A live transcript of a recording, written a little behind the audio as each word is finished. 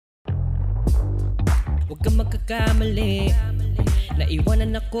Huwag kang magkakamali,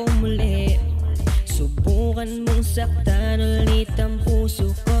 naiwanan ako muli. Subukan mong saktan ulit ang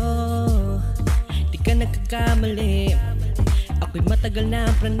puso ko. Di ka nagkakamali, ako'y matagal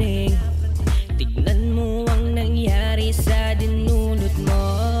na praning. Tignan mo ang nangyari sa dinulot mo.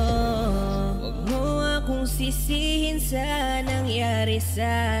 Huwag mo akong sisihin sa nangyari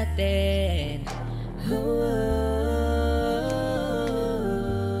sa atin.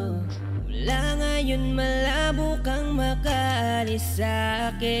 Wala ngayon, malabo kang makaalis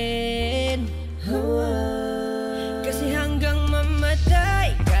sa akin. Kasi hanggang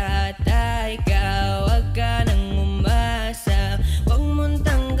mamatay ka, huwag ka nang umasa. Huwag mong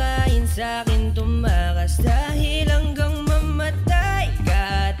tangkain sa'kin tumakas. Dahil hanggang mamatay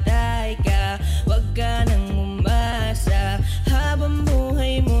ka, huwag ka nang umasa. Habang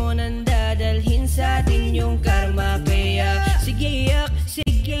buhay mo nang dadalhin sa'tin yung karma. Kaya sige yak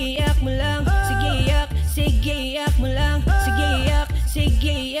mo lang. Sige yak mo lang. Sige yak mo lang.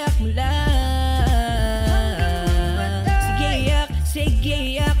 Sige yak mo lang.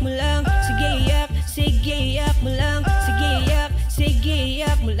 Sige yak mo lang. Sige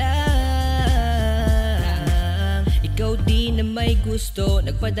yak mo lang. Ikaw di na may gusto,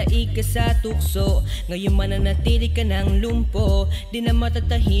 nagpadaig ka sa tukso. Ngayon mananatili ka ng lumpo, di na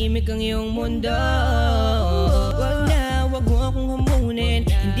matatahimik ang iyong mundo. Wag mo akong hamunin,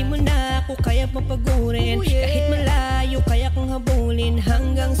 hindi mo na ako kaya papagurin. Kahit malayo kaya kong habulin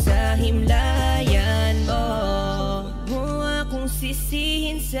hanggang sa himlayan mo. Wag mo akong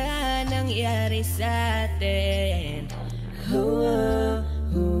sisihin sa nangyari sa atin.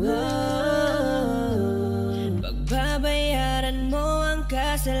 Pagbabayaran mo ang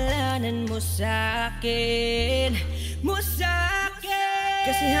kasalanan mo sa akin.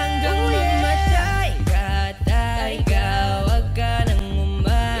 Kasi hanggang mamatay ka, huwag ka nang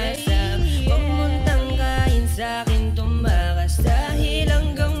umasa. Huwag mong tangkain sa'kin tumakas. Dahil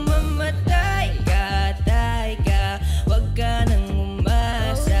hanggang mamatay ka, huwag ka nang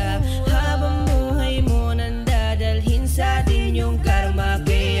umasa. Habang buhay mo nang dadalhin sa'tin yung karma.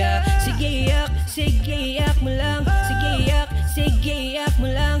 Kaya sige yak mo lang. Sige yak mo lang. Sige yak mo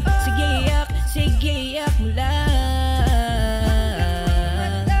lang. Sige yak mo lang.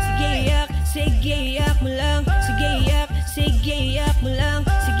 Sige yak mo lang.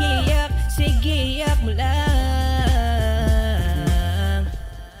 Sige yak mo lang.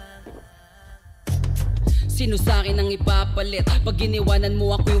 Sino sa'kin ang ipapalit? Pag iniwanan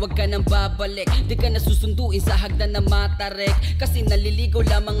mo ako'y huwag ka nang babalik. Di ka nasusunduin sa hagdan na matarek. Kasi naliligaw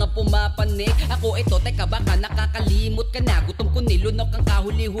lamang ang pumapanik. Ako ito, teka baka nakakalimot ka na. Gutom ko nilunok ang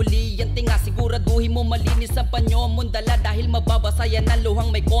kahuli-huli. Yan tinga, siguraduhin mo malinis ang panyo mong dala. Dahil mababasa yan ang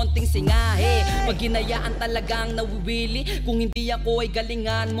luhang may konting singahe. Pag hinayaan talagang nawiwili. Kung hindi ako ay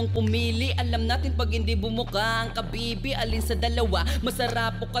galingan mong pumili. Alam natin pag hindi bumuka ang kabibi, alin sa dalawa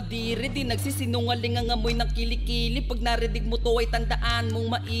masarap o kadiri. Di nagsisinungaling ang amoy ng kilikili. Pag narinig mo to ay tandaan mong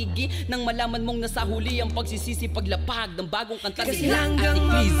maigi. Nang malaman mong nasa huli ang pagsisisi paglapag ng bagong kanta. Kasi hanggang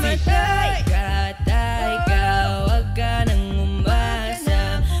mamatay ka, huwag ka nang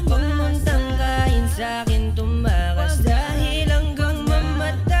umasa. Huwag mong tangkain sa'kin tumakas. Dahil hanggang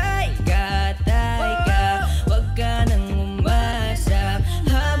mamatay ka, huwag ka nang umasa.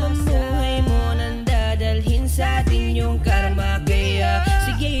 Habang buhay mo nang dadalhin sa'tin yung karma. Kaya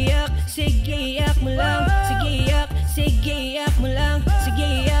sige yak mo lang. Sige yak mo lang.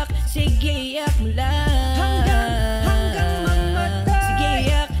 Sige yak mo lang. Hanggang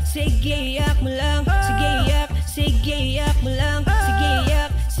mamatay. Sige yak mo lang. Sige yak mo lang.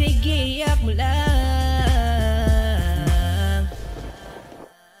 Sige yak mo lang.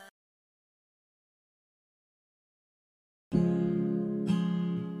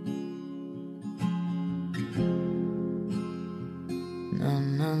 Na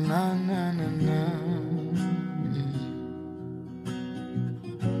na na na na na.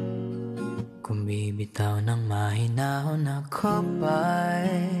 Kung bibitaw ng mahinahon ako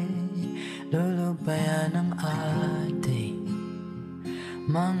ba'y lulubayan ang ating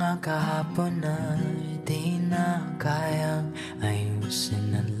mga kahapon ay di na kayang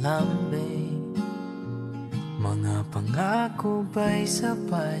ayusin ang lambing. Mga pangako ba'y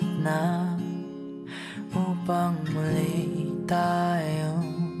sapat na upang muli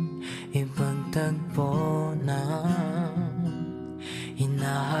tayong ipagtagpo na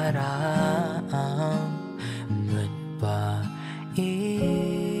hinaharap? Ba't pa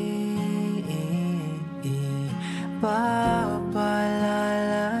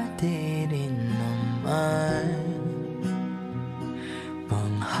papalala rin naman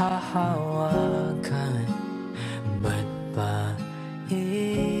panghahawakan? Ba't pa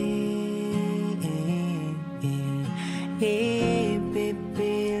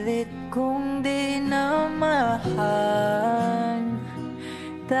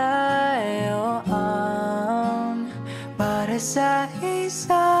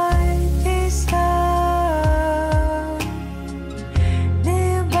isa't isa.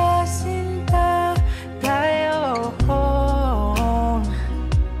 Di ba sinta tayo?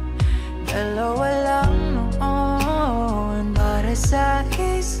 Dalawa lang noon para sa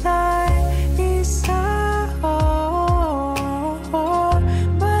isa't isa.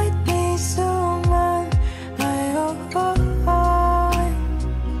 Ba't di suman ngayon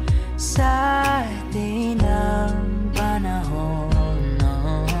sa atin ang panahon?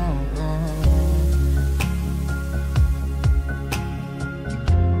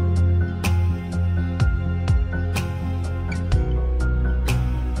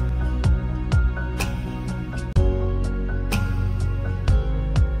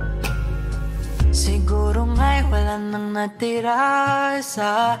 Siguro nga'y wala nang natira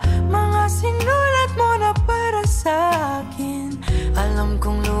sa mga sinulat mo na para sa akin. Alam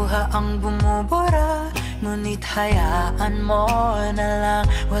kong luha ang bumubura, ngunit hayaan mo na lang.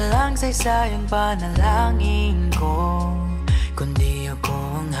 Walang saysayang panalangin ko, kundi ako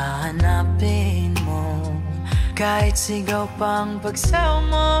ang hahanapin mo. Kahit sigaw pang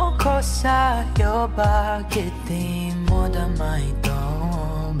pagsamo ko sa'yo, bakit di mo dama ito?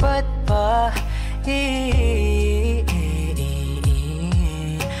 Ba't ba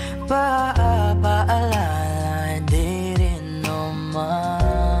paalala di rin naman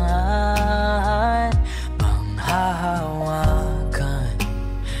manghahawakan?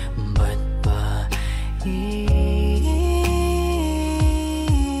 Ba't ba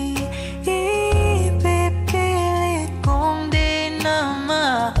ipipilit kong di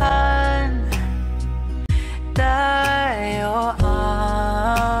naman tayo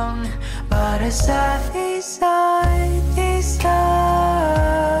ang para sa isa't isa?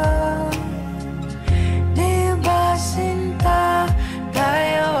 Di ba sinta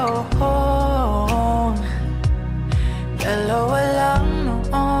tayo? Dalawa lang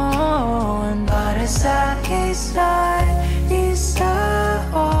noon para sa isa't isa.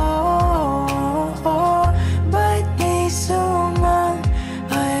 Ba't di suman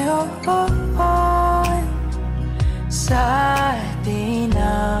ngayon sa atin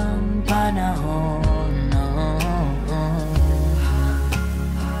ang panahon?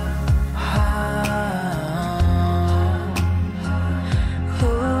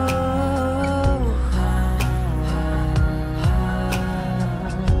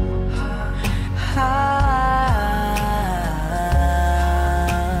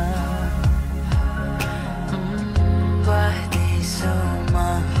 Ba't di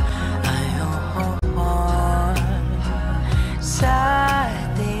suman ngayon sa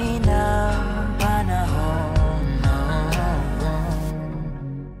atin ang panahon?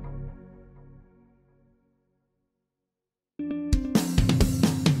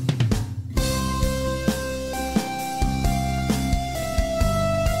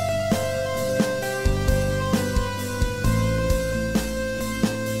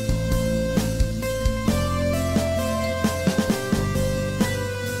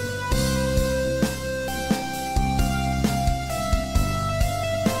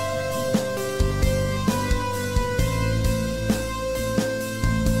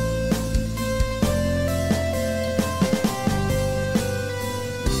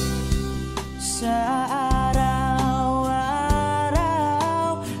 Sa araw-araw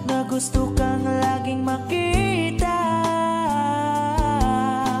na gusto kang laging makita,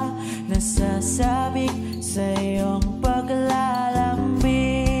 nasasabik sa iyong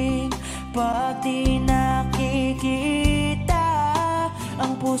paglalambing. Pag di nakikita,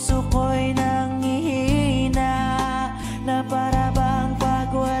 ang puso ko'y nanghihina, na para bang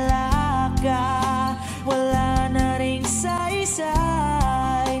pag wala ka, wala na ring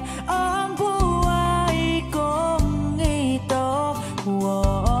saysay ang buhay kong ito.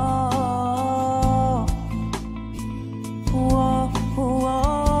 Whoa, whoa, whoa,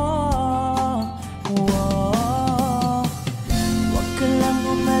 whoa. Huwag ka lang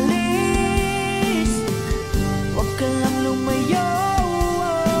umalis, huwag ka lang lumayo.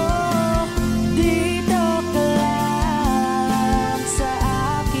 Dito ka lang sa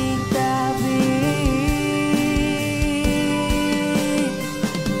aking tabi.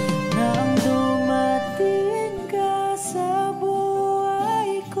 Nang dumating ka sa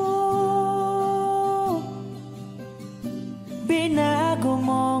buhay ko, binago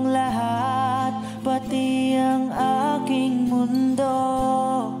mong lahat, pati ang aking mundo.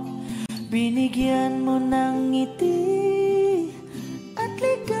 Binigyan mo ng ngiti at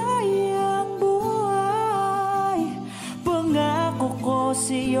ligayang buhay. Pangako ko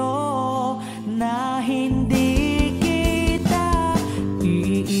sa'yo na hindi kita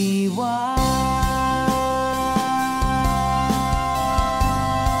iiwan.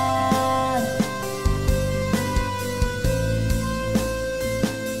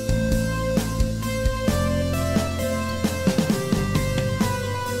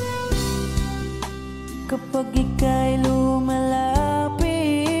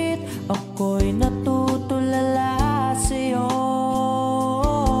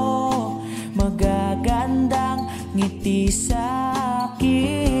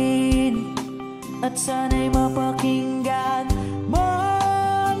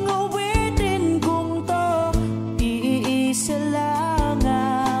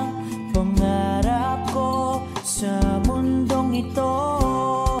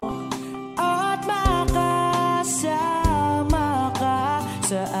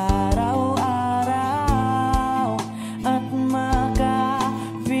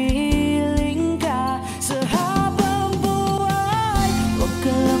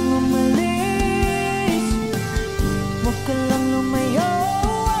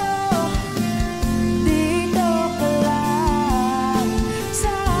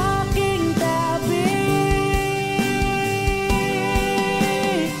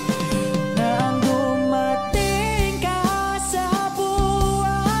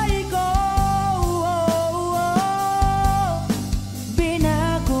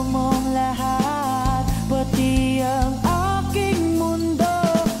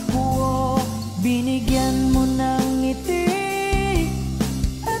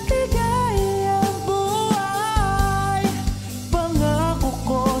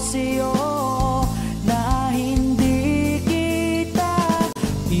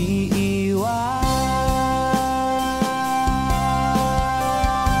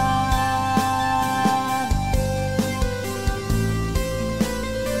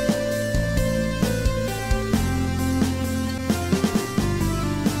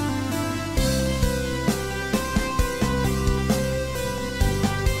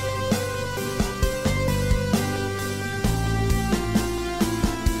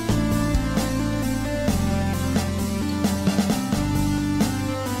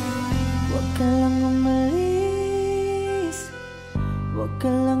 ka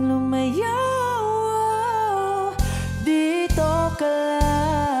lang lumayaw, dito ka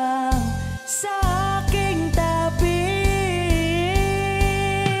lang sa aking tabi,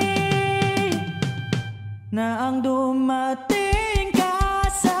 na ang dumating ka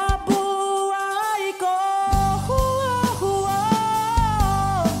sa buhay ko.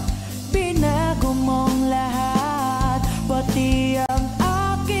 Binago mong lahat, pati ang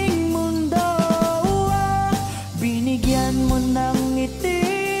aking mundo. Binigyan mo ng ngiti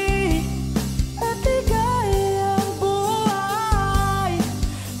at ligayang buhay.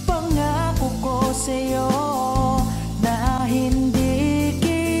 Pangako ko sa'yo na hindi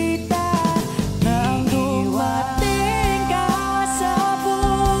kita nang dumating ka sa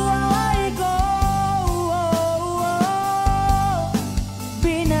buhay ko.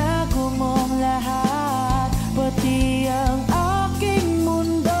 Binago mong lahat, pati ang aking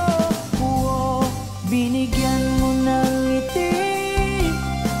mundo. Binigyan mo ng ngiti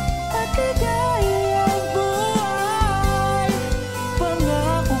at ligayang buhay.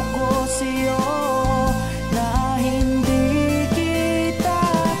 Pangako ko sa'yo na hindi kita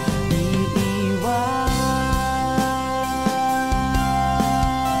iiwan.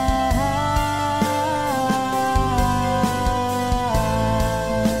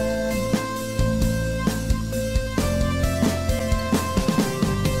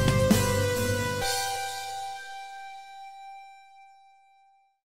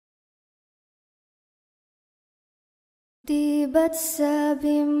 Di ba't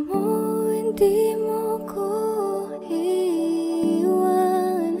sabi mo hindi mo ko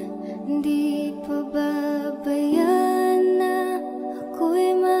iwan? Di pa babayan na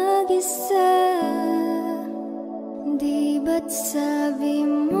ako'y mag-isa? Di ba't sabi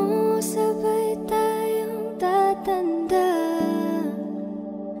mo sabay tayong tatanda?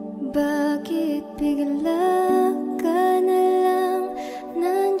 Bakit bigla ka na lang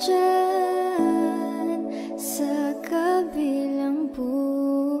nandyan sa kabilang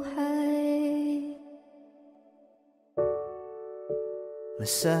buhay?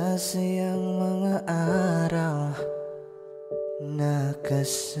 Masasayang mga araw na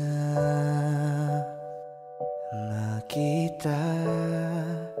kasama kita.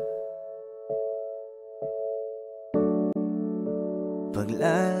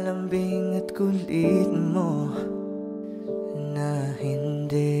 Paglalambing at kulit mo na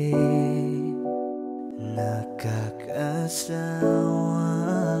hindi nakakasawa.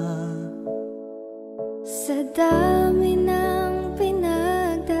 Sa dami ng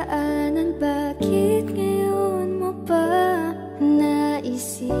pinagdaanan, bakit ngayon mo pa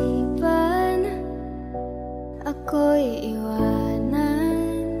naisipan ako'y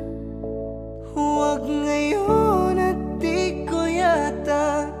iwanan? Huwag ngayon at di ko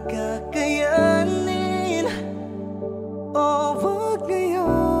yata kakayanin. Oh, huwag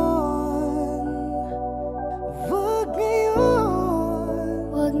ngayon, huwag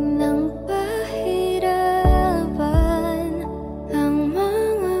ngayon. Huwag nang pahirapan ang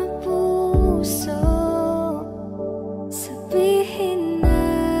mga puso. Sabihin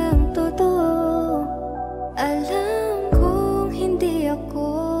ng totoo, alam kong hindi ako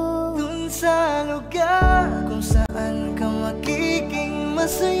Dun sa lugar kung saan ka magiging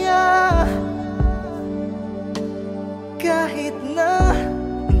masaya, kahit na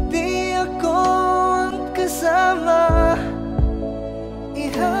hindi ako ang kasama,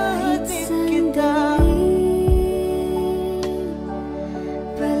 ihatid kita.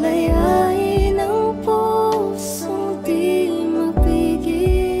 Palayain ang pusong di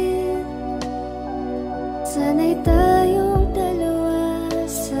mapigil. Sana'y tayong dalawa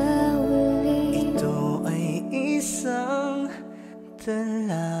sa huli. Ito ay isang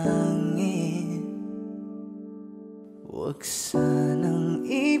dalangin, huwag sanang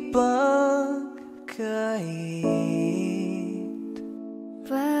ipagkait.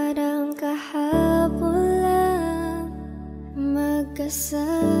 Parang kahapon lang,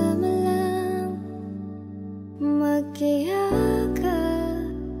 magkasama lang, magkayakap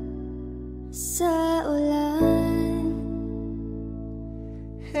sa ulan.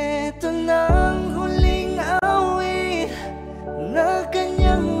 Eto nang huling awit na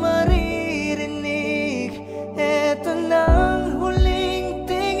kanyang maririnig. Eto nang huling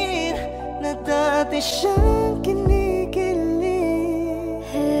tingin na dati siyang kinikilig.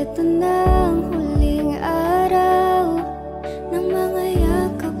 Eto na ang huling araw ng mga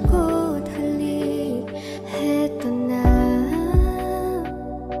yakap ko't halik. Eto na.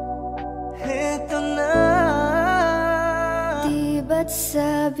 Eto na. Di ba't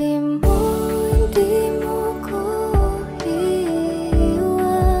sabi mo hindi mo ko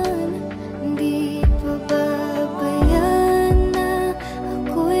iwan? Di pa babayan na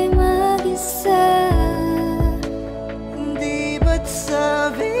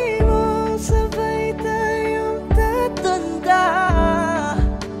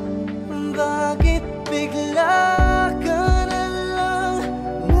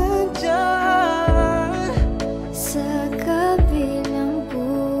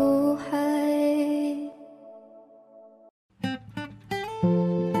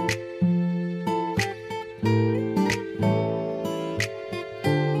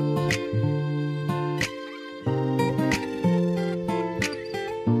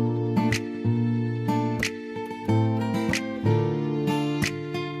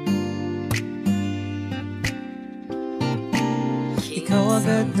Ikaw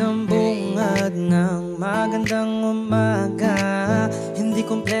agad ang bungad ng magandang umaga. Hindi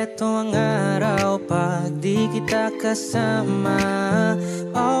kumpleto ang araw pag di kita kasama.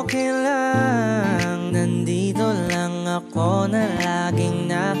 Okay lang, nandito lang ako na laging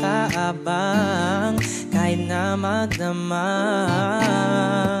nakaabang kahit na magdama.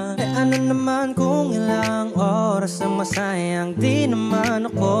 Ano naman kung ilang oras ang masayang, di naman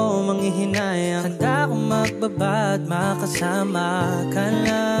ako manghihinayang. Handa akong magbabad, makasama ka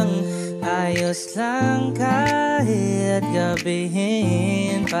lang. Ayos lang kahit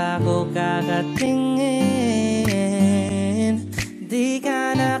gabihin pa ako kakatingin. Di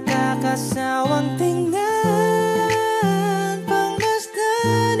ka nakakasawang tingnan,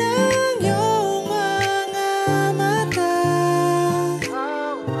 pangmasdan ang iyong mga mata.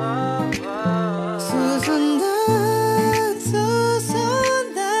 Susundan,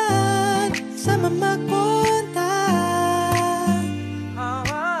 susundan, sama magpunta.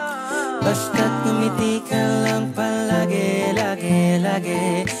 Basta't ngumiti ka lang palagi, lagi,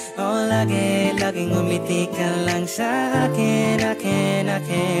 lagi. Oh, lagi, laging ngumiti ka lang sa akin, akin,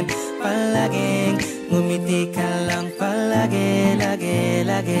 akin. Palaging ngumiti ka lang palagi, lagi,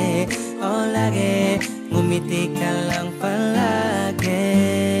 lagi. Oh, lagi, ngumiti ka lang palagi.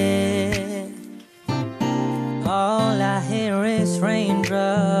 All I hear is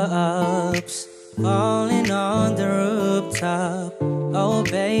raindrops falling on the rooftop. Oh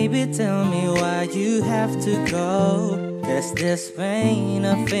baby, tell me why you have to go. There's this pain,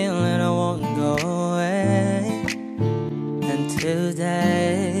 a feeling I won't go away. And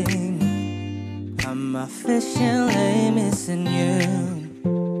today I'm officially missing you.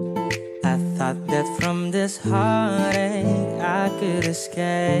 I thought that from this heartache I could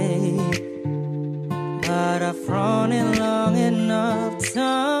escape, but I've run it long enough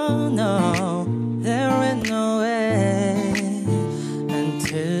to know there ain't no way. And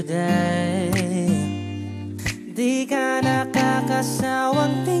today, di ka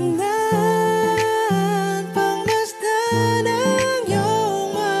nakakasawang tingnan, pangmasdan ang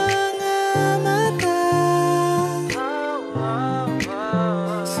iyong mga mata.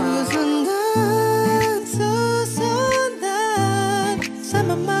 Susundan, susundan,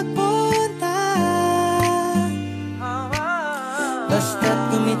 sama magpunta.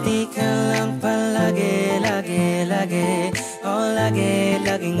 Basta't ngumiti ka lang palagi, lagi, lagi. Oh, lagi,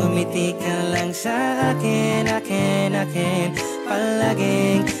 laging ngumiti ka lang sa akin, akin, akin.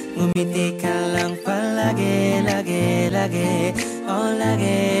 Palaging ngumiti ka lang palagi, lagi, lagi. Oh,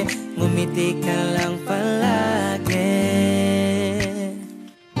 lagi, ngumiti ka lang palagi.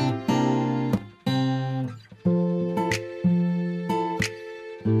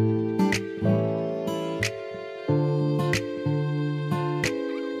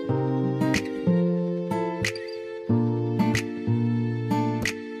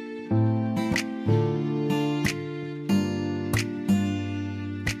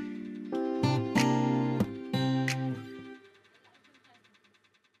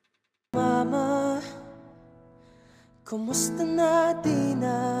 Kumusta na di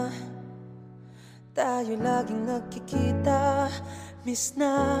na tayo laging nagkikita? Miss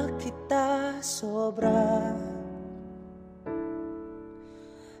na kita sobra.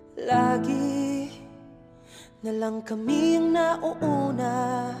 Lagi na lang kami ang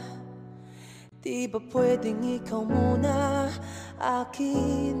nauuna. Di ba pwedeng ikaw muna?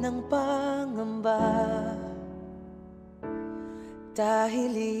 Akin ang pangamba.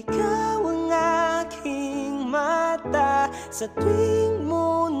 Dahil ikaw ang aking mata, sa tuwing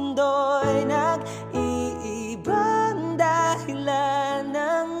mundo'y nag-iibang dahilan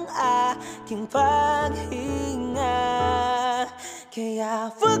ng aking paghinga. Kaya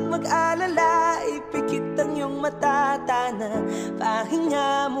huwag mag-alala, ipikit ang iyong mata, tana,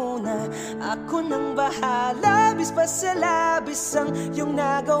 pahinga muna. Ako nang bahala, bis pa sa labis ang iyong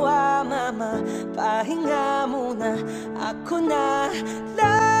nagawa, mama. Pahinga muna, ako na.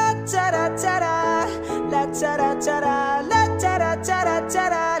 La tara tara, la tara tara, la tara tara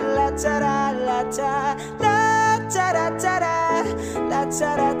tara, la tara la tara, la tara tara, la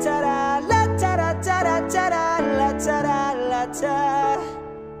tara tara, la tara tara tara, la tara la tara.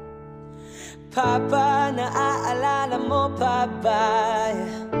 Papa, naaalala mo pa ba?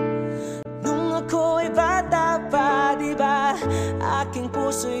 Nung ako'y bata pa, diba? Aking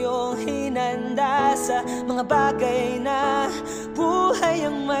puso yung hinanda sa mga bagay na buhay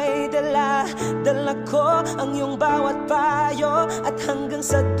ang may dala. Dala ko ang iyong bawat payo, at hanggang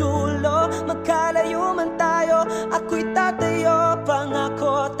sa dulo, magkalayo man tayo, ako'y tatayo,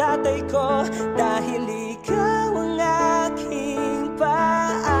 pangako tatay ko. Dahil ikaw ang aking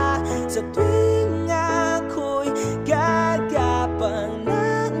paa, sa tuwing ako'y gagapan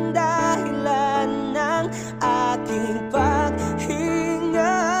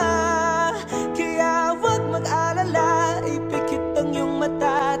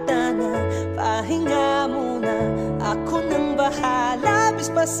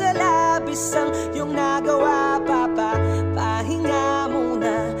labis pa sa labis ang iyong nagawa. Pahinga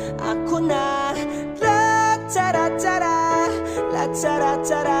muna, ako na. La tara tara, la tara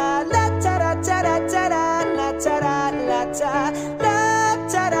tara, la tara tara tara, la tara la tara, la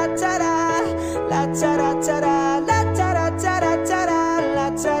tara tara, la tara tara, la tara tara tara, la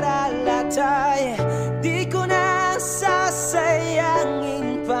tara la tara. Di ko na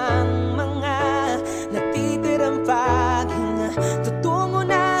sasayangin pang mga natitirang paghinga. Tutungo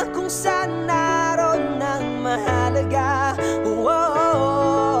na kung saan naroon ang mahalaga.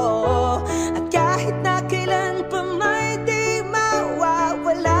 At kahit na kailan pa may di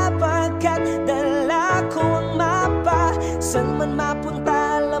mawawala, pagkat dala ko ang mapa. Saan man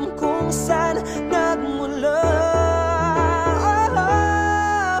mapunta, alam kung saan nagmula.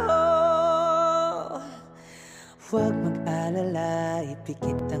 Huwag mag-alala,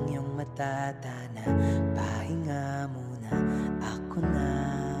 ipikit ang iyong mata, Tana. Pahinga muna, ako na.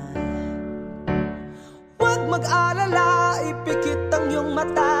 Huwag mag-alala, ipikit ang iyong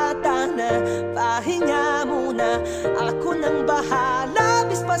mata, Tana. Pahinga muna, ako nang bahala.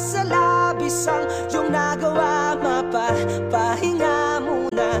 Labis pa sa labis ang iyong nagawa. Pahinga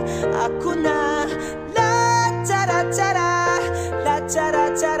muna, ako na. La tara tara, la tara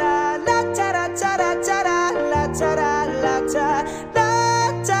tara, la tara tara tara, la tara la tara, la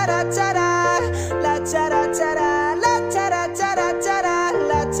tara tara, la tara tara, la tara tara tara,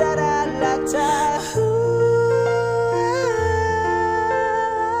 la tara la tara.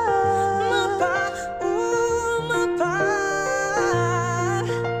 Mapa,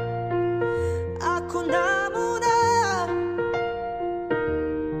 ako na muna.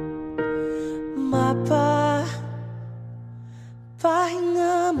 Mapa,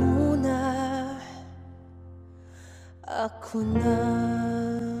 pahinga muna, ako na.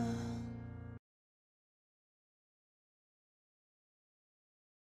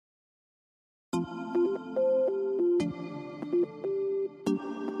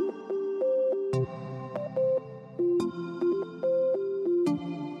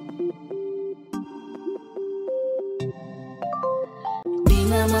 Di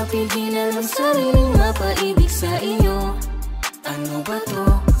na mapigilan ang sariling mapaibig sa iyo. Ano ba to?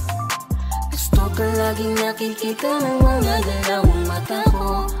 Gusto ka laging nakikita ng mga dalawang mata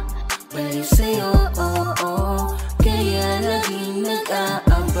ko. Balik sa'yo, kaya laging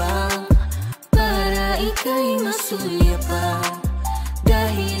nag-aabang para ika'y masulyapan.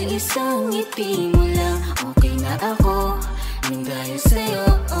 Dahil isang ngiti mo lang, okay na ako. Nang dahil sa'yo,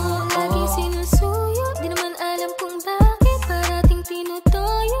 lagi sinusuyo, di naman alam kung bakit parating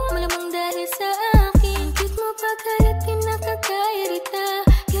tinutoyo. Malamang dahil sa akin, cute mo pagkalit pinakakairita.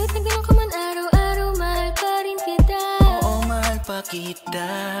 Kahit na ganun ka man araw-araw, mahal pa rin kita. oo, mahal pa kita,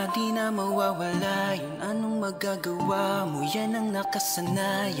 di na mawawala yun. Anong magagawa mo, yan ang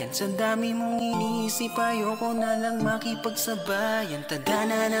nakasanayan. Sa dami mong iniisip, ayoko na lang makipagsabayan.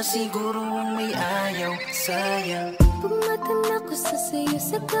 Tadhana na siguro ang may ayaw, sayang. Pumatan ako sa sayo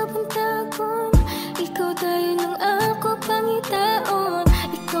sa kapuntagon. Ikaw tayo ng ako pangitaon.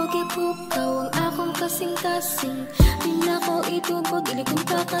 Ikaw gipukaw ang akong kasing-kasing. Di na ko itubod, dili kong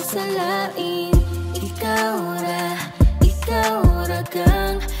pakasalain. Ikaw ra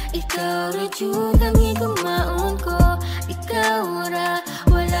kang, ikaw ra jud ang igumaon ko. Ikaw ra,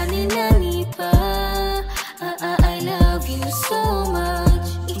 wala nilani pa. I love you so much.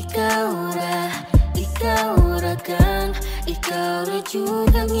 Ikaw ra kang, ikaw ra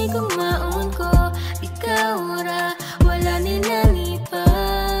jud ang igumaon ko. Ikaw ra, wala nilani pa.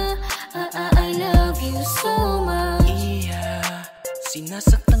 I love you so much. Iya,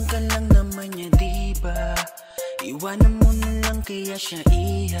 sinasaktan ka lang naman niya, diba? Iwanan mo na lang kaya siya,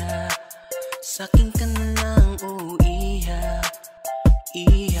 iya. Sakin ka na lang, oh iya.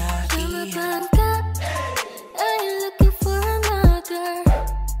 Kalaban ka, I'm looking for another.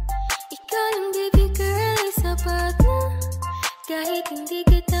 Ikaw lang baby girl, ay sapat na. Kahit hindi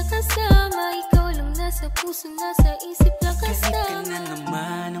kita kasama, ikaw lang nasa puso, nasa isip lang Kahit ka kasama. na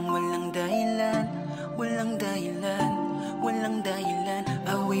naman ang walang dahilan, walang dahilan, walang dahilan.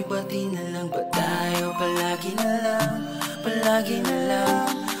 Away ba di na lang ba tayo? Palagi na lang, palagi na lang,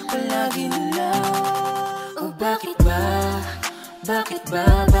 palagi na lang. O bakit ba? Bakit ba?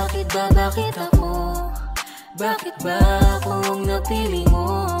 Bakit ba? Bakit ako? Bakit ba ako ang napili mo?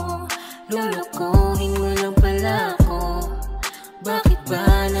 Lulukuhin mo lang pala ako. Bakit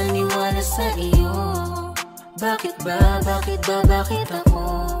ba naniwala sa iyo? Bakit ba? Bakit ba? Bakit ako?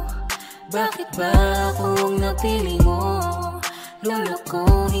 Bakit ba ako ang napili mo?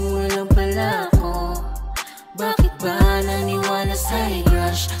 Lulukuhin mo lang pala ako. Bakit ba naniwala sa iyo?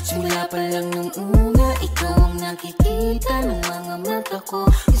 harsh. Simula pa lang nung una, ikaw ang nakikita ng mga mata ko.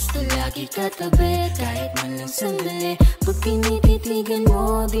 Gusto lagi katabi, kahit man lang sandali. Pag pinititigan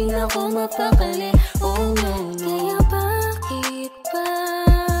mo, di na ako mapakali. Oh no, no. Kaya bakit ba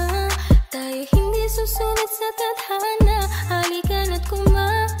tayo hindi susunod sa tadhana? Halika na't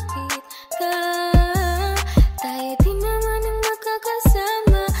kumapit ka. Tayo din naman ang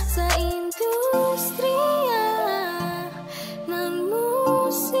makakasama sa industriya ng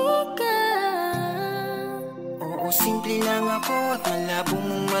musika. Oo, simple lang ako at malabo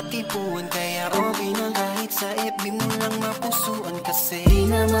mong matipuan. Kaya okay na kahit sa FB mo lang mapusuan. Kasi di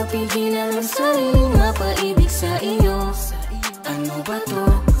na mapigilan ang sariling mapaibig sa iyo. Ano ba to?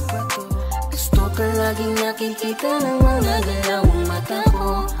 Gusto ka laging nakikita ng mga galawang mata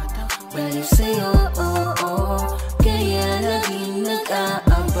ko. Baliw sa'yo, kaya laging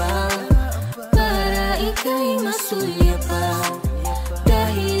nag-aabang para ika'y masulyapan.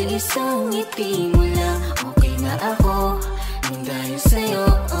 Dahil isang ngiti mo lang, okay na ako nang dahil sa'yo.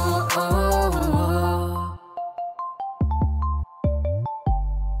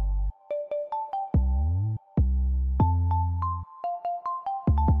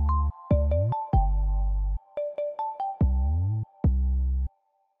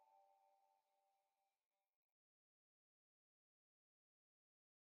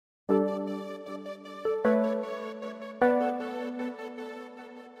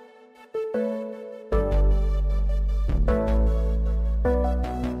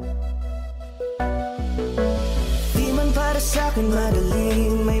 Sa'kin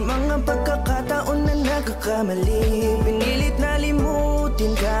madaling, may mga pagkakataon na nagkakamali. Pinilit na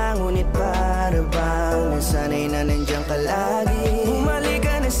limutin ka, ngunit para bang nasanay na nandiyan ka lagi. Bumalik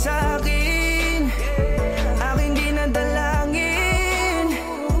ka na sa'kin, aking dinadalangin.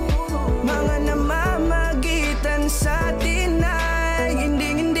 Mga namamagitan sa'tin ay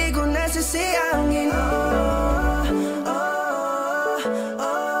hindi ko nasasayangin.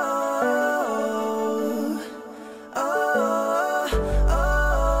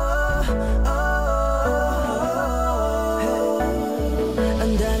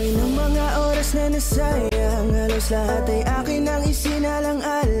 Sayang, halos lahat ay akin ang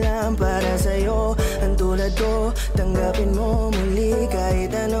isinalang-alam para sa'yo. Ang tulad ko, tanggapin mo muli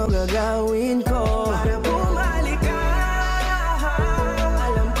kahit ano gagawin ko para bumalik ka.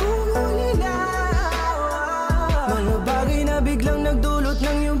 Alam kong ulinaw mga bagay na biglang nagdulot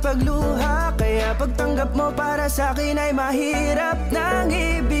ng iyong pagluha. Kaya pagtanggap mo para sa'kin ay mahirap nang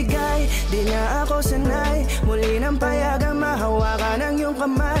ibigay. Di na ako sanay, muli nang payagang mahawakan ang iyong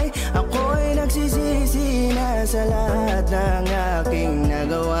kamay. Ako'y nagsisisi na sa lahat ng aking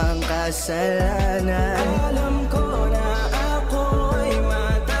nagawang kasalanan. Alam ko na ako'y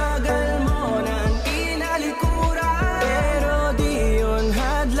matagal mo nang kinalikuran, pero di yun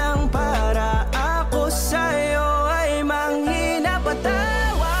hadlang para ako sa'yo ay manghina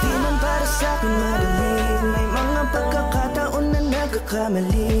patawa. Di man para sa'kin madali, may mga pagkakataon na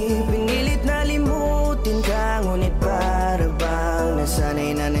nagkakamali. Pinilit na limutin ka, ngunit para bang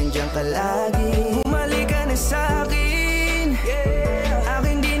nasanay na nandiyan ka lagi. Bumalik ka na sa'kin,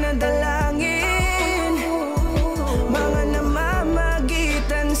 aking dinadalangin. Mga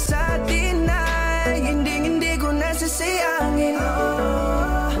namamagitan sa'tin ay hindi ko nasasayangin.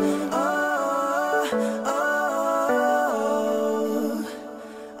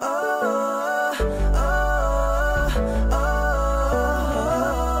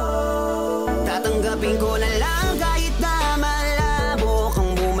 Tatanggapin ko na lang kahit na malabo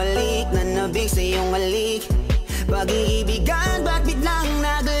kang bumalik na nabig sa iyong halik. Pag-iibigan ba't biglang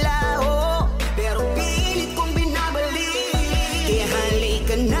naglaho, pero pilit kong binabalik. Kaya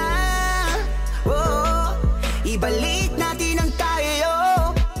halika na, ibalik natin ang tayo.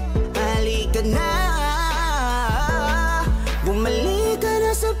 Halika na, bumalik ka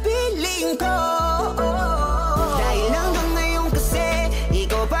na sa piling ko. Dahil hanggang ngayon kasi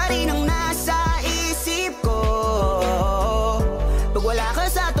ikaw pa rin ang nasa isip ko. Pag wala ka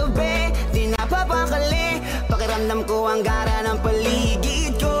sa tabi, di napapakali. Pakiramdam ko ang gara ng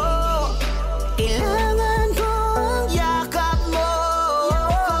paligid ko. Kailangan ko ang yakap mo,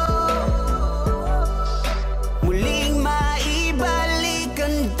 muling maibalik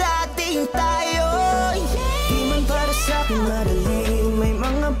ang dating tayo. Di man para sa'kin madali, may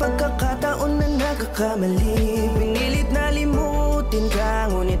mga pagkakataon na nagkakamali. Pinilit na limutin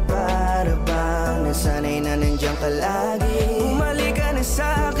ka, ngunit para bang nasanay na nandiyan ka lagi. Bumalik ka na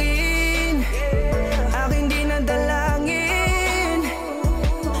sa'kin, aking dinadalangin.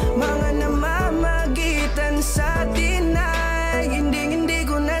 Mga namamagitan sa'tin ay hindi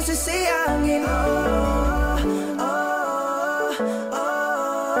ko nasasayangin.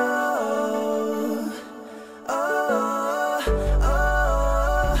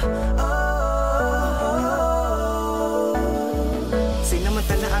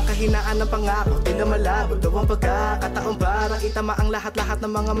 kahinaan ng pangako, di na malabo daw ang pagkakataon para itama ang lahat-lahat ng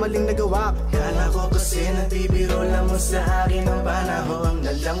mga maling nagawa ko. Kala ko kasi nagbibiro lang mo sa akin ang panahon,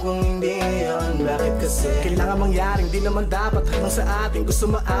 alam kong hindi yun. Bakit kasi kailangan mangyaring di naman dapat hanggang sa atin gusto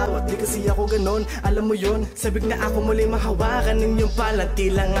maawat, di kasi ako ganon, alam mo yun. Sabik na ako muli mahawakan ninyong palat,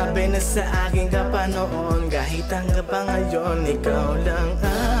 tila nga na sa akin ka pa noon. Kahit hanggang pa ngayon, ikaw lang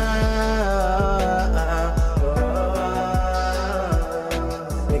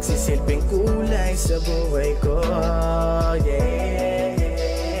nagsisilbing kulay sa buhay ko, yeah.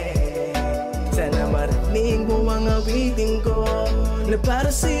 Sana marinig mo ang awitin ko na para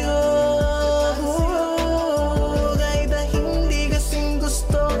sa'yo, kahit na hindi kasing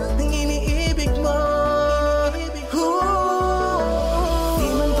gusto ng iniibig mo. Di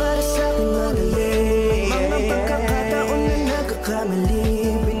man para sa'kin madali, mga pagkakataon na nagkakamali.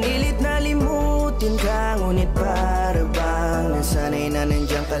 Pinilit na limutin ka, ngunit para bang nasanay na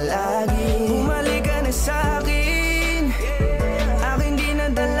nandiyan ka lagi. Bumalik ka na sa'kin, aking di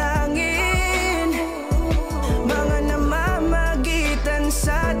nadalangin. Mga namamagitan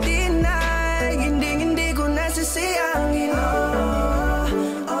sa atin ay hindi ko nasasayangin.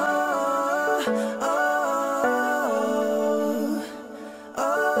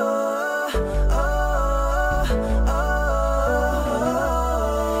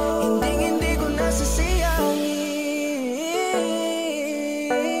 Hindi ko nasasayangin.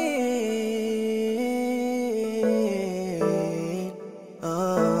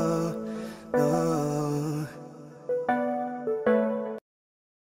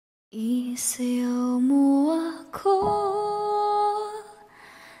 Isayaw mo ako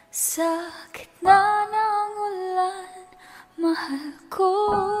sa gitna ng ulan, mahal ko.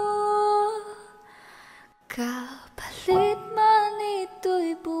 Kapalit man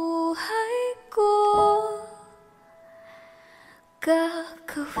ito'y buhay ko,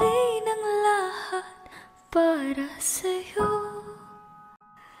 gagawin ang lahat para sa'yo.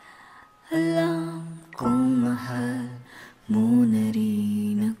 Alam kong mahal mo na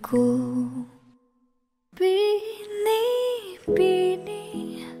rin ako. Bini-bini,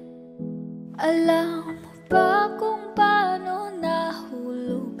 alam mo ba kung paano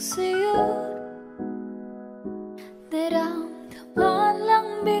nahulog sa'yo? Naramdaman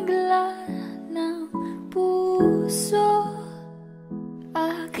lang bigla ng puso.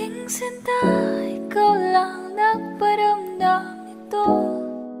 Aking sinta, ikaw lang nagparamdam ito.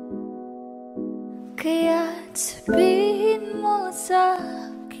 Kaya't sabihin mo sa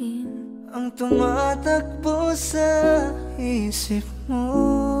akin ang tumatakbo sa isip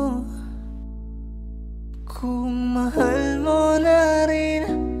mo, kung mahal mo na rin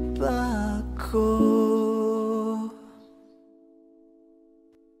ba ako?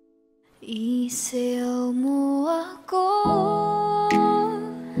 Isayaw mo ako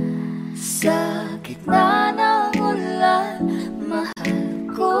sa gitna ng ulan, mahal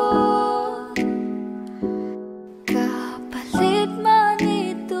ko. Kapalit man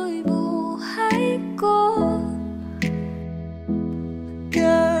ito'y buhay ko,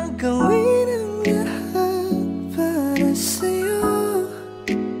 gagawin ang lahat para sa'yo.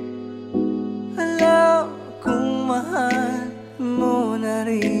 Alam kong mahal mo na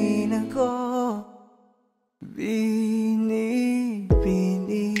rin ako. Bini-bini,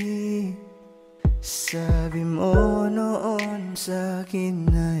 sabi mo noon sa'kin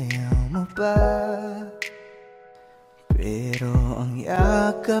ayaw mo pa, pero ang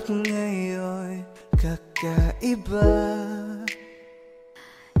yakap ngayon kakaiba.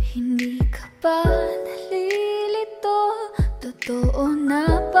 hindi ka ba nalilito? Totoo na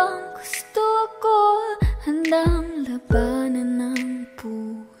bang gusto ko? Handang labanan ng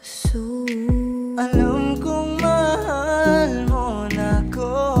puso. Alam kong mahal mo na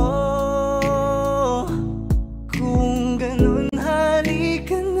ko. Kung ganun,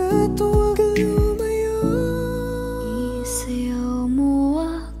 halika na, huwag ka lumayo. Isayaw mo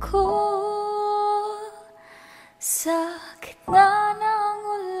ako sa gitna ng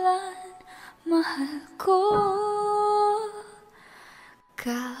ulan, mahal ko.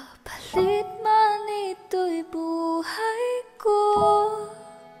 Kapalit man ito'y buhay ko,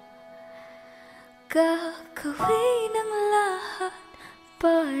 gagawin ang lahat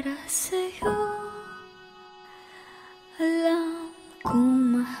para sa'yo. Alam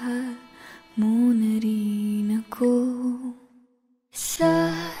kong mahal mo na rin ako. Sasayaw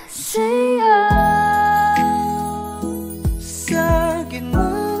Sa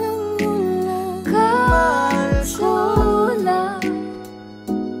gitna ng ulan, mahal ko. lang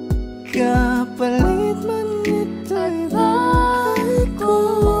Kapalit man ito'y buhay ko,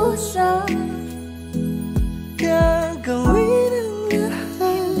 sa gagawin ang lahat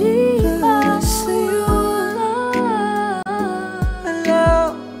hindi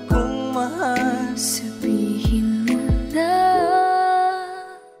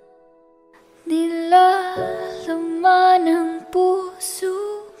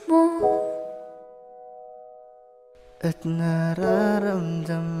At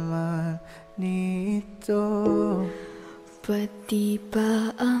nararamdaman nito, pati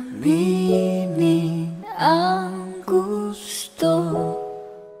ba aminin ang gusto?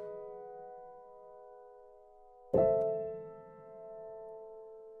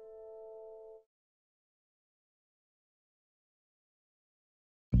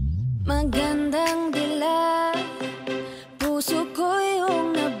 Magandang dilag, puso ko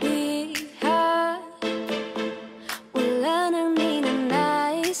yung nabiha. Wala nang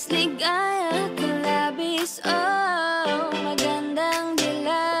ninanais, ligaya ka labis. Oh, magandang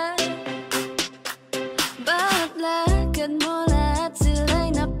dilag, bawat lakad mo lahat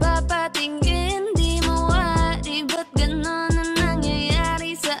sila'y napapatingin. Di mawari, ba't ganon ang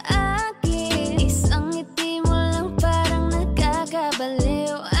nangyayari sa akin? Isang ngiti mo lang parang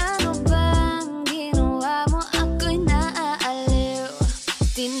nagkakabaliw.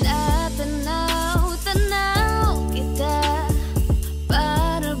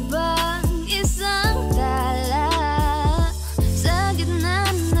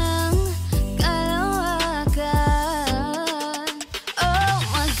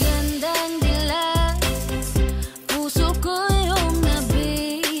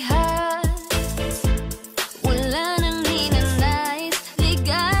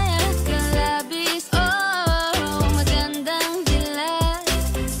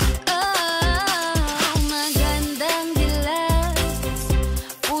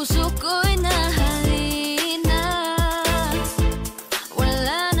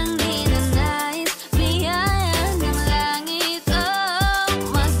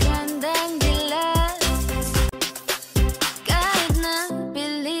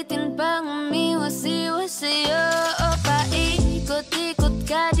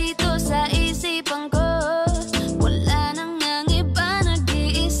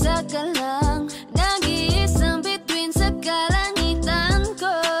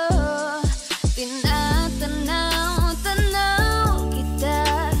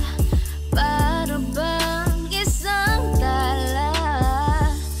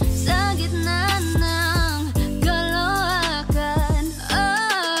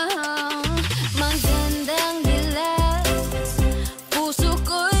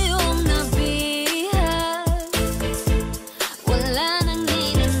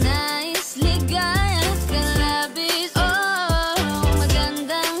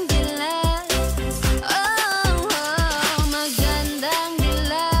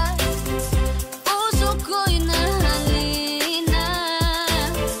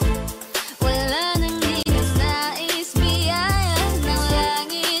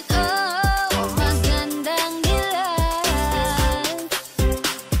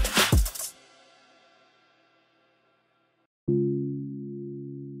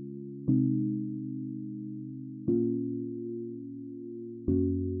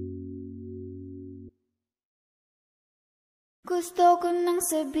 Gusto ko nang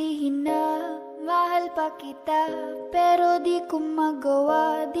sabihin na mahal pa kita, pero di ko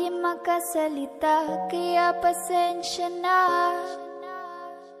magawa, di makasalita. Kaya pasensya na,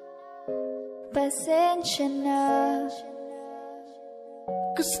 pasensya na.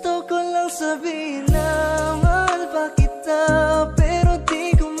 Gusto ko lang sabihin na mahal pa kita, pero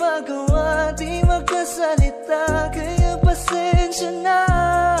di ko magawa, di makasalita. Kaya pasensya na,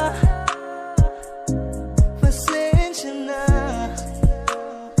 pasensya na.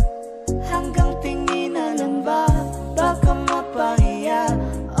 Hanggang tingin na lang ba, baka mapahiya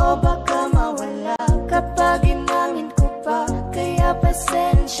o baka mawala kapag inamin ko pa. Kaya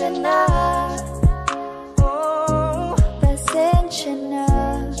pasensya na, oh, pasensya na.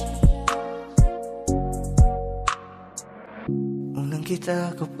 Unang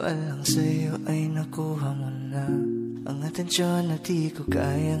kita ko pa lang sa'yo ay nakuha mo na ang atensyon na di ko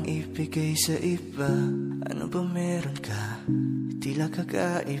kayang ibigay sa iba. Ano ba meron ka? Tila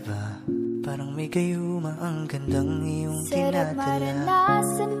kakaiba, parang may gayuma ang gandang iyong tinatala. Sarap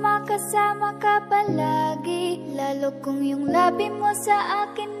maranasan, makasama ka palagi, lalo kung yung labi mo sa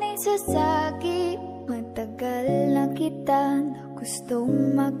akin ay sasagi. Matagal na kita na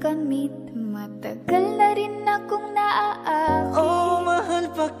gustong makamit, matagal na rin akong naaakit. Oh, mahal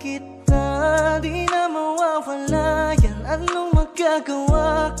pa kita, di na mawawala yan. Anong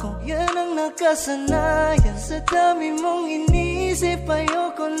magagawa ko? Yan ang nakasanayan. Sa dami mong inisip,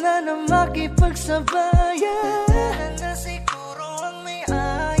 ayoko na na makipagsabayan. Na siguro ang may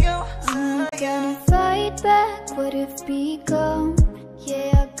ayaw. I'm gonna fight back what if become.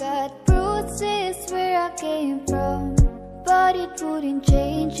 Yeah, I got bruises where I came from, but it wouldn't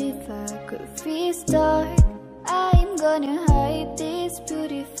change if I could restart. I'm gonna hide these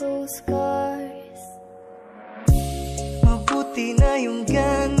beautiful scars. Di na yung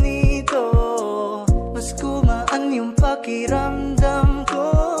ganito, mas gumaan yung pakiramdam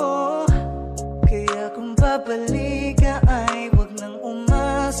ko. Kaya kung babalik ka ay wag nang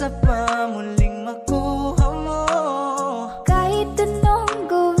umasa pa muling makuha mo. Kahit anong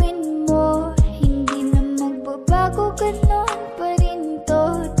gawin mo, hindi na magbabago, ganon pa rin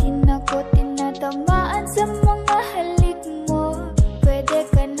to. Di na ko tinatamaan sa mga halik mo. Pwede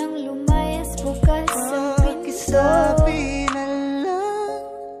ka nang lumayas, bukas ang pinto. Pakisabi na lang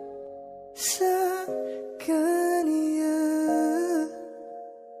sa kanya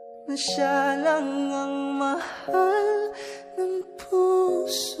na siya lang ang mahal ng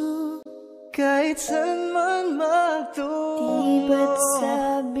puso, kahit saan man magtungo. Di ba't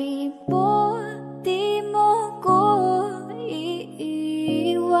sabi mo, di mo ko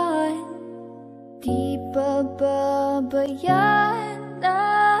iiwan? Di ba babayaan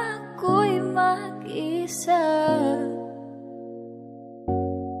ako'y mag-isa?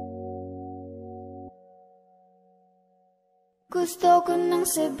 Gusto ko nang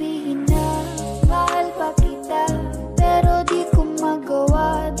sabihin na mahal pa kita, pero di ko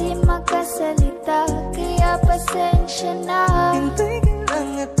magawa, di makasalita. Kaya pasensya na. Hintay ka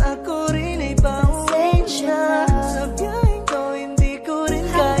lang at ako rin ay pauwi na. Sa biyaheng ko hindi ko rin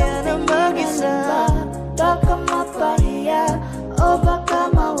kaya na mag-isa. Baka mapahiya o baka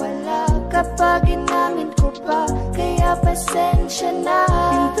mawala kapag inamin ko pa. Kaya pasensya na.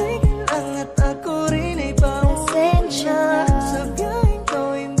 Hintay ka lang at ako rin ay pauwi na. Sa biyaheng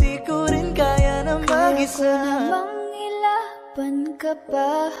ko hindi ko rin kaya na mag-isa. Kaya ko namang ilaban ka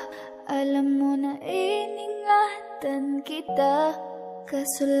pa. Alam mo na iningatan kita,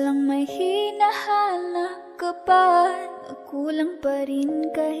 kaso lang may hinahanap ka pa. Nakulang pa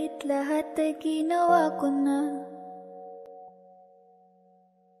rin kahit lahat ay ginawa ko na.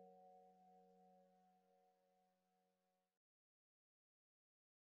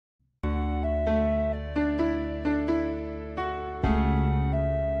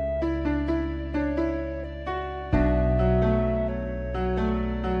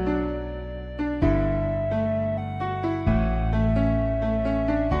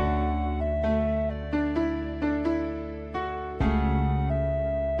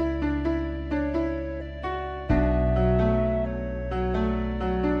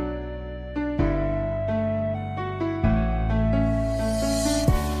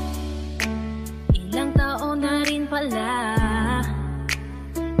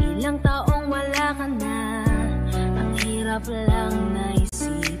 Ilang taong wala ka na. Ang hirap lang na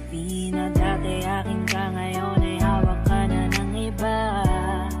isipin na dati aking ka, ngayon ay hawak ka na ng iba.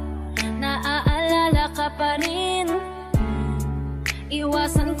 Naaalala ka pa rin,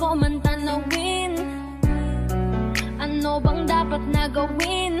 iwasan ko man tanawin. Ano bang dapat na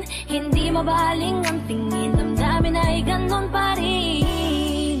gawin? Hindi mabaling ang tingin, damdamin ay ganon pa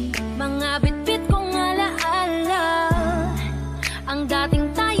rin. Mga bitbit kong alaala, ang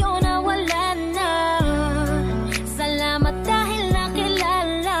dating tayo na wala na. Salamat dahil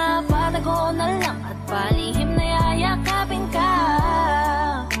nakilala, patago na lang at palihim na yayakapin ka.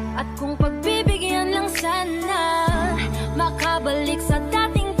 At kung pagbibigyan lang sana, makabalik sa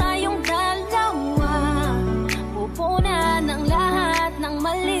dating tayong dalawa. Pupunan ng lahat ng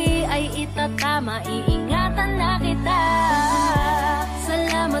mali ay itatama, iingatan na kita.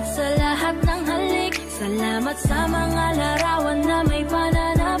 Salamat sa lahat ng halik, salamat sa mga larawan na may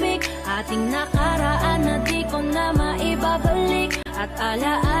pananabik. Ating nakaraan na di ko na maibabalik, at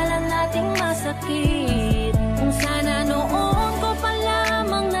alaala nating masakit. Kung sana noon ko pa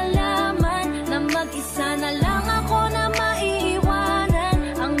lamang nalaman na mag-isa na lang ako na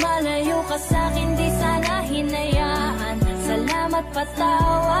maiiwanan. Ang malayo ka sa'kin di sana hinayaan. Salamat,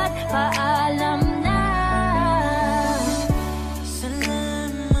 patawad, paalam na.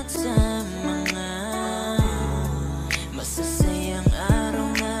 Salamat sa mga masasayang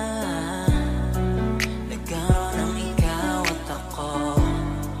araw na nagkaroon ng ikaw at ako.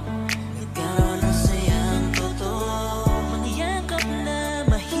 Nagkaroon ng sayang totoo, mga yakap na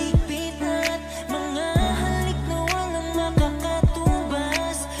mahigpit at mga halik na walang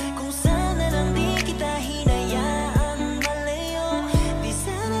makakatubas. Kung sana lang di kita hinayaan malayo, di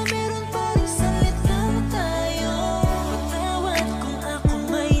sana meron pa rin sa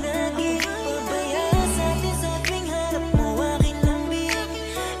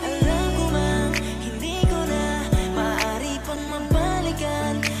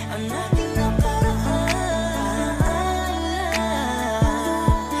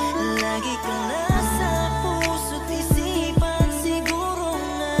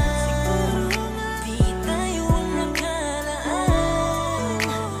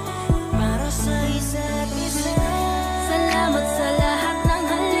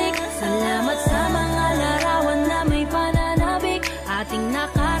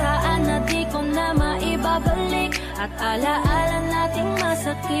nakaraan na di ko na maibabalik, at alaala nating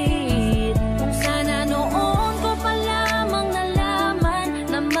masakit. Kung sana noon ko pa lamang nalaman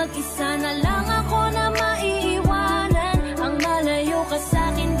na mag-isa na lang ako na maiiwanan. Ang malayo ka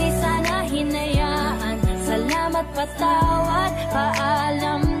sa'kin di sana hinayaan. Salamat, patawad,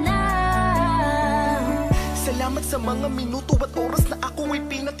 paalam na. Salamat sa mga minuto at oras na ako ay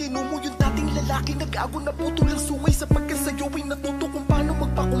pinatino mo. Yung dating lalaki nag-ago na putol ang sungay, sapagkat sa'yo ay natuto kung paano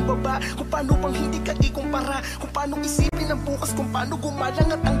magpakumbaba, kung paano bang hindi ka ikumpara, kung paano isipin ang bukas, kung paano gumalang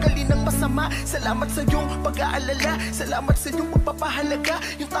at tanggalin ang masama. Salamat sa iyong pag-aalala, salamat sa iyong pagpapahalaga.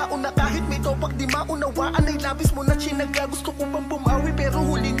 Yung tao na kahit may topag di maunawaan ay labis mo na chinaga. Gusto ko bang bumawi pero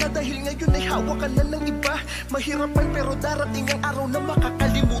huli na, dahil ngayon ay hawak ka na ng iba. Mahirapan pero darating ang araw na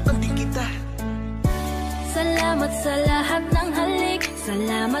makakalimutan din kita. Salamat sa lahat ng halik,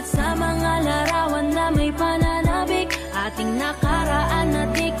 salamat sa mga larawan na may pananabik. Ating nakaraan na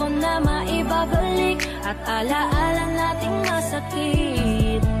di ko na maibabalik, at alaala nating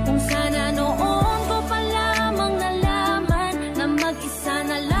masakit. Kung sana noon ko pa lamang nalaman na mag-isa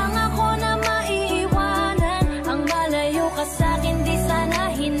na lang ako na maiiwanan. Ang malayo ka sa'kin di sana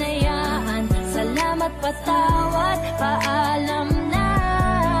hinayaan. Salamat, patawad, paalam na.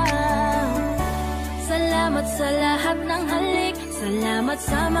 Salamat sa lahat ng halik, salamat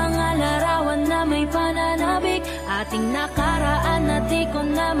sa mga larawan na may pananabik. Ating nakaraan na di ko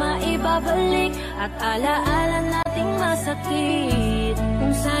na maibabalik, at alaala nating masakit.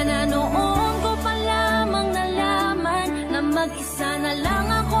 Kung sana noon ko pa lamang nalaman na mag-isa na lang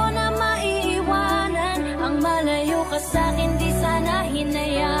ako na maiiwanan. Ang malayo ka sa'kin di sana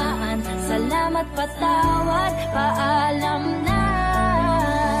hinayaan. Salamat, patawad, paalam na.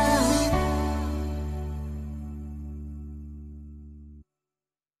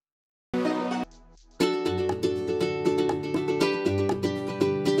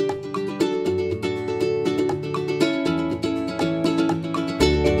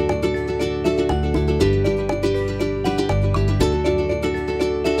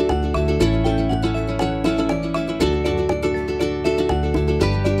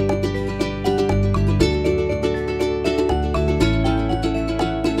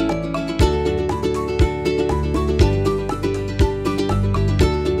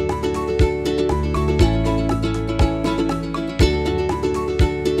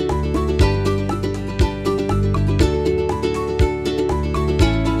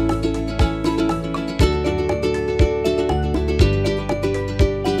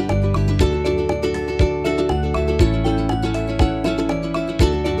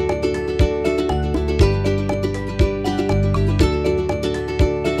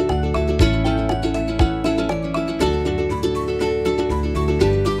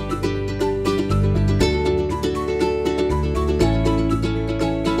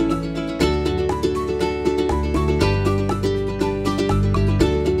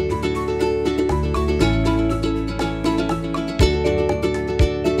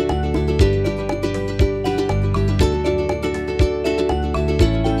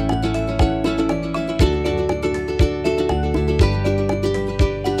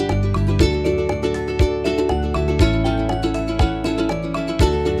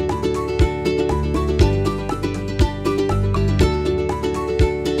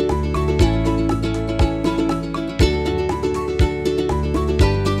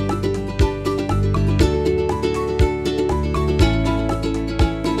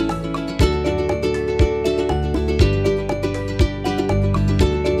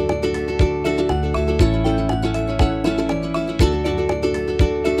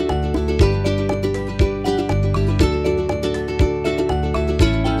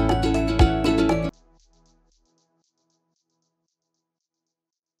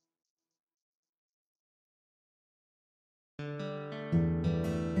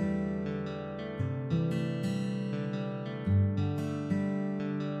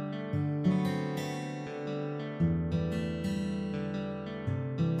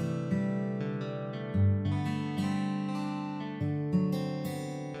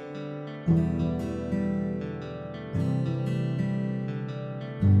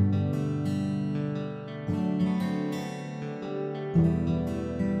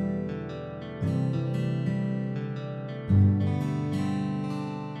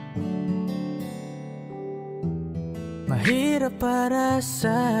 Mahirap para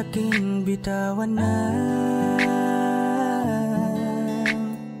sa aking bitawan na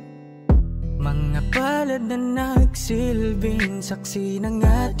mga palad na nagsilbing saksi ng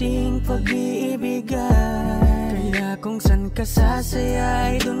ating pag-iibigan. Kaya kung san ka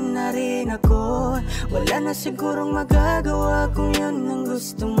sasaya ay dun na rin ako. Wala na sigurong magagawa kung yun ang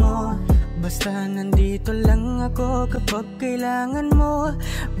gusto mo. Basta nandito lang ako kapag kailangan mo.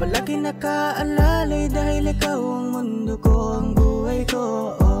 Palagi nakaalalay dahil ikaw ang mundo ko, ang buhay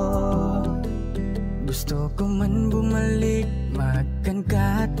ko. Gusto ko man bumalik, makan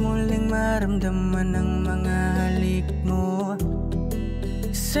ka at muling maramdaman ang mga halik mo.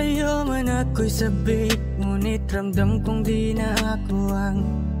 Sa'yo man ako'y sabik, ngunit ramdam kong di na ako ang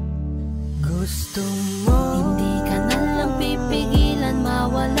gusto mo. Hindi ka na lang pipigilan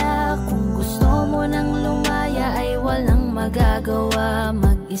mawala. Kung gusto mo nang lumaya ay walang magagawa.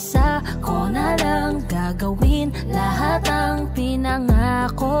 Mag-isa ko na lang gagawin lahat ang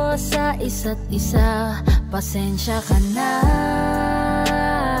pinangako sa isa't isa. Pasensya ka na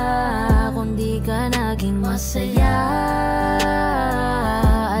kung di ka naging masaya.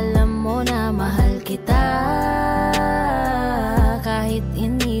 Alam mo na mahal kita. Kahit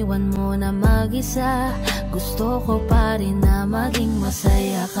iniwan mo na mag-isa, gusto ko pa rin na maging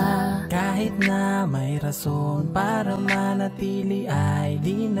masaya ka. Kahit na may rason para manatili ay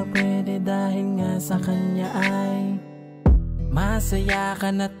di na pwede dahil nga sa kanya ay masaya ka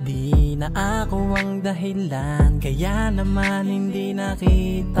na't di na ako ang dahilan. Kaya naman hindi na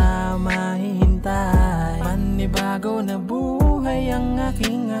kita mahihintay. Panibago na buhay ang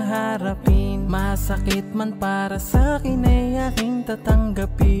aking haharapin. Masakit man para sa'kin ay aking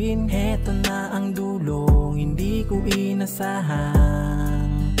tatanggapin. Heto na ang dulong hindi ko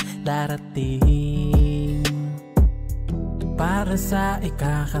inasahang darating. Para sa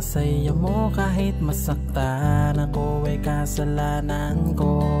ikakasaya mo kahit masaktan ako ay kasalanan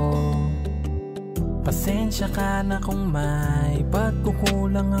ko. Pasensya ka na kung may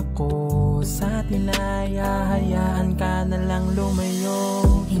pagkukulang ako sa tinaya, hayaan ka na lang lumayo.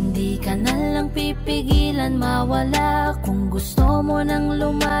 Hindi ka na lang pipigilan mawala. Kung gusto mo nang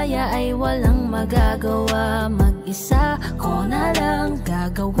lumaya ay walang magagawa. Mag-isa ko na lang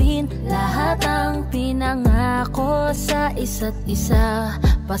gagawin lahat ang pinangako sa isa't isa.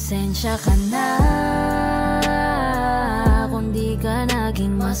 Pasensya ka na kung di ka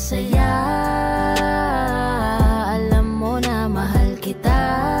naging masaya. Alam mo na mahal kita.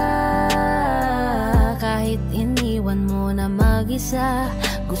 Kahit iniwan mo na mag-isa,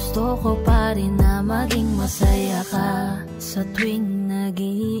 gusto ko pa rin na maging masaya ka. Sa tuwing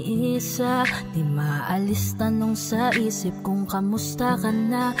nag-iisa, di maalis tanong sa isip kung kamusta ka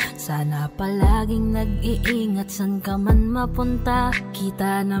na. Sana palaging nag-iingat san ka man mapunta.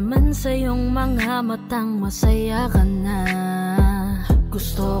 Kita naman sa iyong mga matang masaya ka na.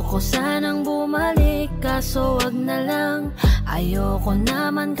 Gusto ko sanang bumalik kaso wag na lang. Ayoko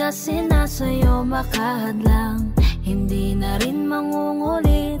naman kasi nasa'yo makahadlang. Hindi na rin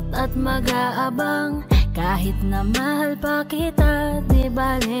mangungulit at mag-aabang. Kahit na mahal pa kita, di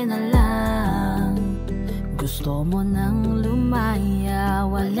bale na lang. Gusto mo nang lumaya,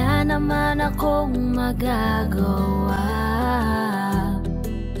 wala naman akong magagawa.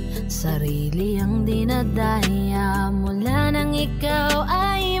 Sarili ang dinadaya mula nang ikaw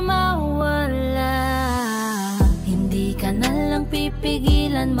ay mawala. Hindi ka na lang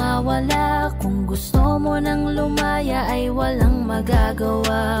pipigilan mawala. Kung gusto mo nang lumaya ay walang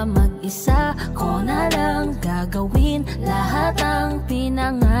magagawa. Mag-isa ko na lang gagawin lahat ang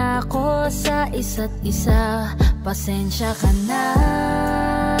pinangako sa isa't isa. Pasensya ka na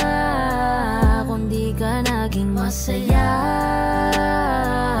kung di ka naging masaya.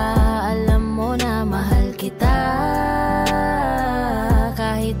 Alam mo na mahal kita.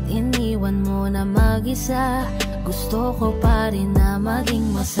 Kahit iniwan mo na mag-isa, gusto ko pa rin na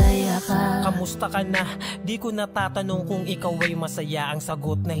maging masaya ka. Kamusta ka na? Di ko natatanong kung ikaw ay masaya. Ang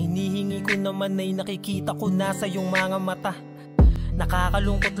sagot na hinihingi ko naman ay nakikita ko na sa iyong mga mata.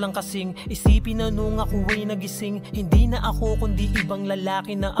 Nakakalungkot lang kasing isipin na nung ako ay nagising, hindi na ako kundi ibang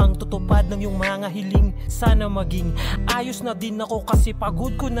lalaki na ang tutupad ng iyong mga hiling. Sana maging ayos na din ako kasi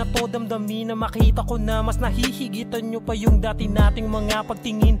pagod ko na to damdamin na makita ko na mas nahihigitan nyo pa yung dati nating mga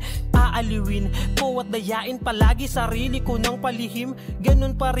pagtingin. Aaliwin ko at dayain palagi sarili ko ng palihim.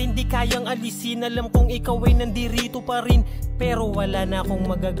 Ganun pa rin di kayang alisin, alam kong ikaw ay nandirito pa rin. Pero wala na akong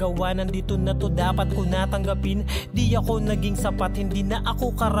magagawa, nandito na to dapat ko natanggapin. Di ako naging sapat, hindi na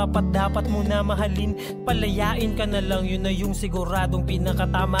ako karapat, dapat mo na mahalin. Palayain ka na lang, yun na yung siguradong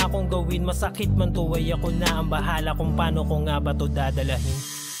pinakatama kong gawin. Masakit man to ay ako na ang bahala kung paano ko nga ba to dadalahin.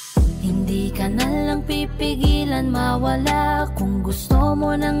 Hindi ka na lang pipigilan mawala. Kung gusto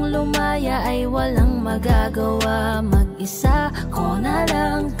mo nang lumaya ay walang magagawa. Mag-isa ko na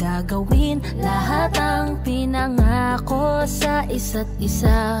lang gagawin lahat ang pinangako sa isa't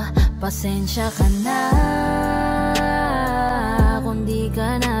isa. Pasensya ka na kung di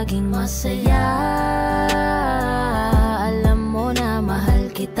ka naging masaya. Alam mo na mahal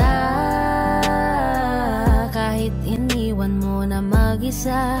kita, kahit iniwan mo na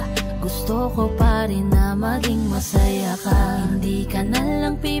mag-isa. Gusto ko pa rin na maging masaya ka. Hindi ka na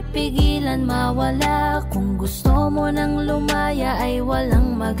lang pipigilan mawala. Kung gusto mo nang lumaya ay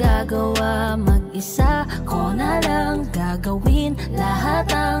walang magagawa. Mag-isa ko na lang gagawin lahat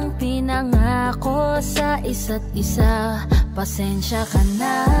ang pinangako sa isa't isa. Pasensya ka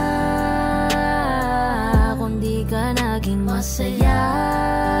na kung di ka naging masaya.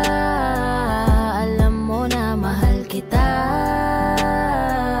 Alam mo na mahal kita,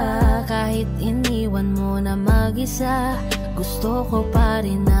 kahit iniwan mo na mag-isa. Gusto ko pa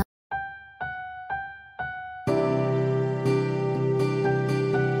rin na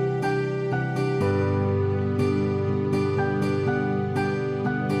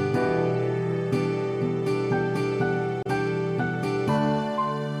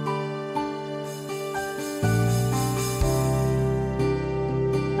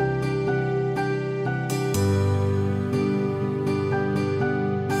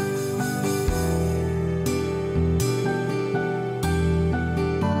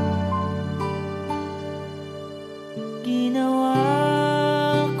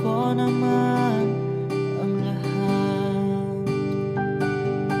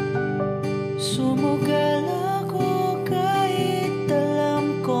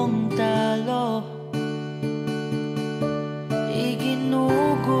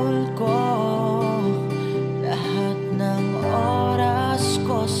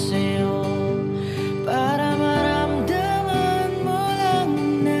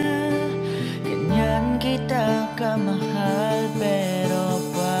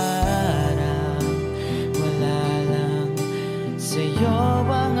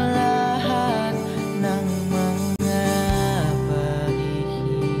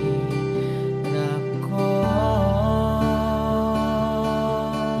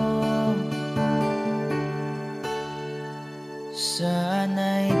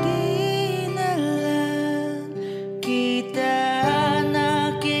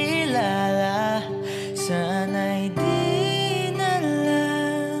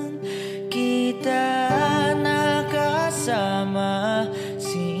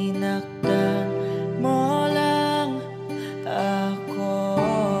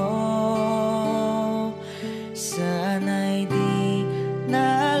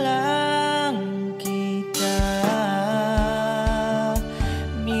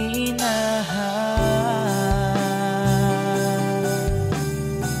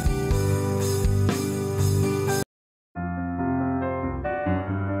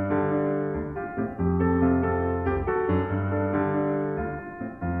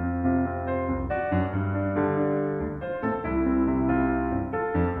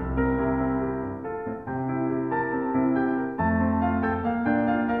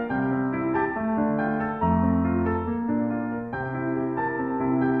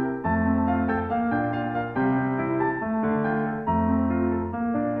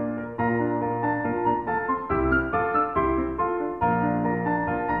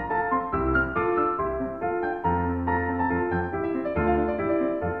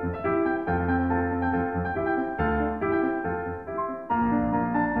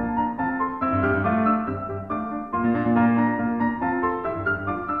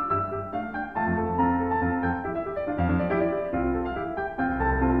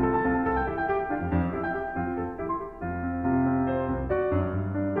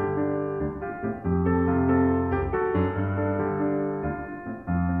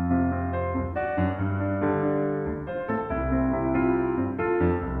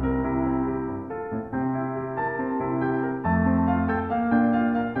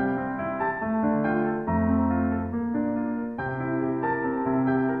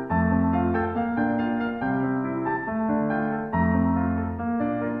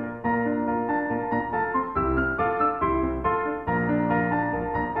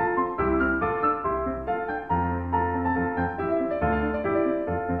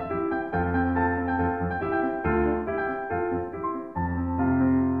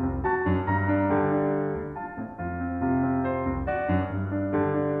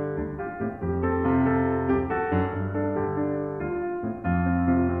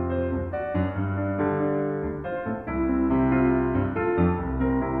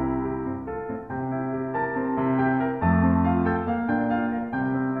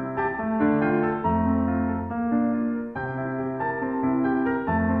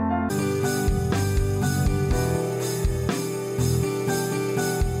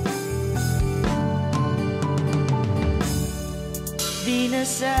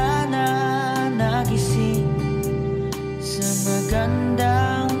sana nagising sa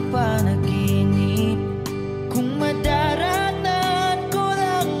magandang panaginip. Kung madaratan ko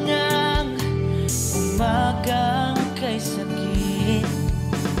lang ang umagang kay sakit,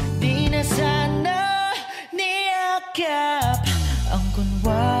 di na sana niyakap ang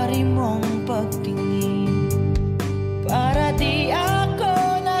kunwari mong pagtingin, para di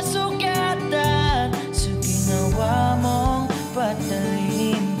ako nasugatan sa ginawa mong patalim.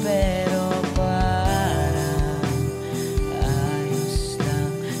 Pero parang ayos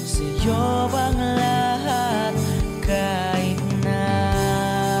lang sa'yo bang lahat, kahit na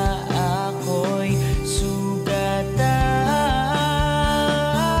ako'y sugatan.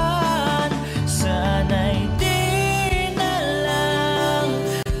 Sana'y di na lang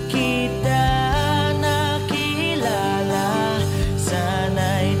kita nakilala,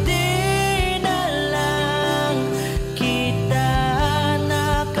 sana'y di na lang kita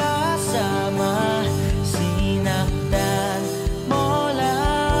nakasama. Sinaktan mo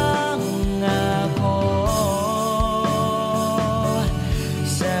lang ako,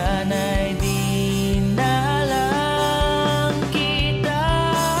 sana'y di na lang kita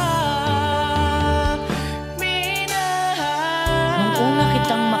minahal. Nung una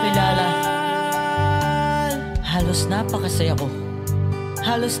kitang makilala, halos napakasaya ko.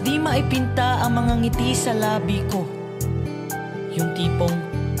 Halos di maipinta ang mga ngiti sa labi ko. Yung tipong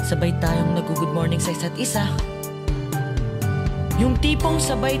sabay tayong nag-good morning sa isa't isa. Yung tipong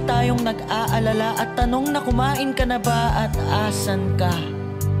sabay tayong nag-aalala at tanong na kumain ka na ba at asan ka.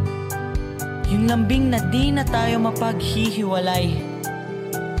 Yung lambing na di na tayo mapaghihiwalay.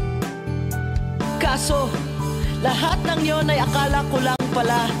 Kaso, lahat ng yon ay akala ko lang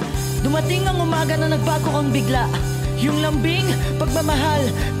pala. Dumating ang umaga na nagbago kang bigla. Yung lambing, pagmamahal,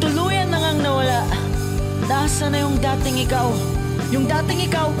 tuluyan na ngang nawala. Nasa na yung dating ikaw? Yung dating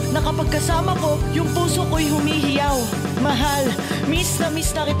ikaw na kapag kasama ko, yung puso ko'y humihiyaw. Mahal, miss na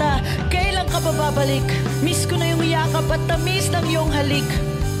kita. Kailan ka ba babalik? Miss ko na yung yakap at tamis ng iyong halik.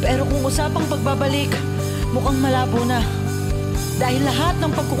 Pero kung usapang pagbabalik, mukhang malabo na. Dahil lahat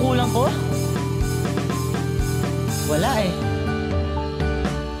ng pagkukulang ko, wala eh.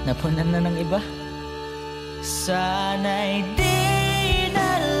 Napunan na ng iba. Sana'y di na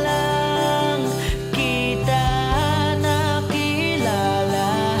lang